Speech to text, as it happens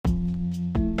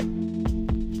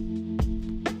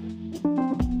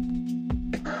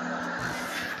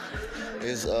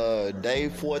is day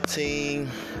 14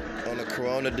 on the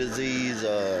corona disease.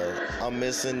 I'm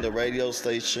missing the radio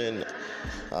station.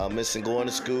 I'm missing going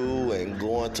to school and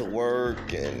going to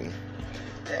work, and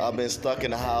I've been stuck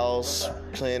in the house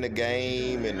playing the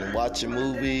game and watching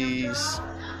movies.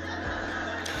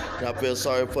 And I feel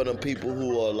sorry for them people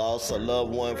who lost a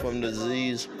loved one from the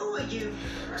disease.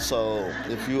 So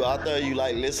if you out there, you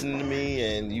like listening to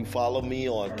me and you follow me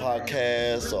on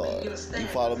podcasts, or you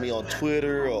follow me on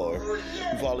Twitter, or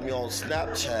you follow me on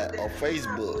Snapchat or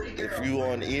Facebook, if you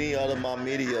on any other of my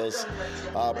medias,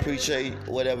 I appreciate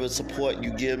whatever support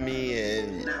you give me,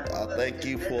 and I thank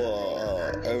you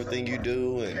for everything you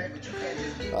do. And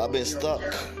I've been stuck.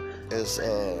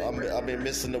 I've been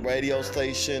missing the radio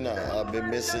station. I've been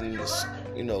missing,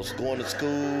 going to school,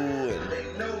 and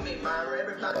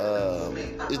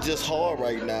it's just hard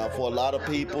right now for a lot of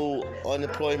people.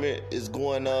 Unemployment is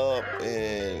going up,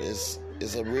 and it's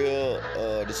a real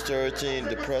discouraging,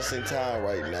 depressing time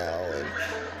right now. And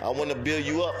I want to build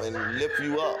you up and lift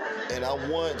you up, and I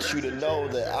want you to know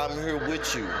that I'm here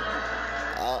with you.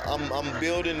 I'm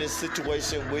building this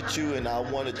situation with you, and I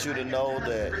wanted you to know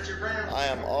that I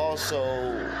am also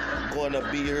going to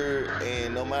be here,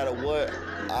 and no matter what,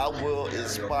 I will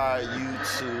inspire you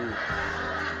to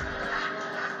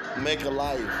make a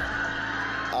life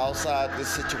outside this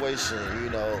situation,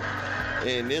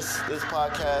 And this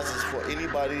podcast is for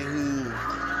anybody who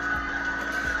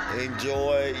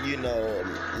enjoy,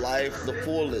 life the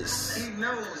fullest.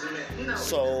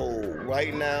 So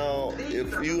right now,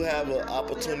 if you have an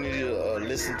opportunity to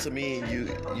listen to me and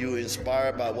you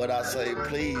inspired by what I say,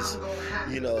 please,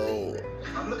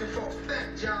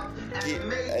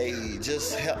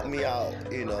 just help me out,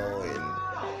 and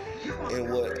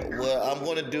what I'm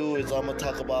going to do is I'm going to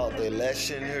talk about the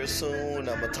election here soon.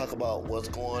 I'm going to talk about what's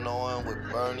going on with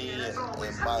Bernie and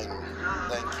Biden.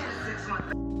 Thank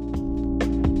you.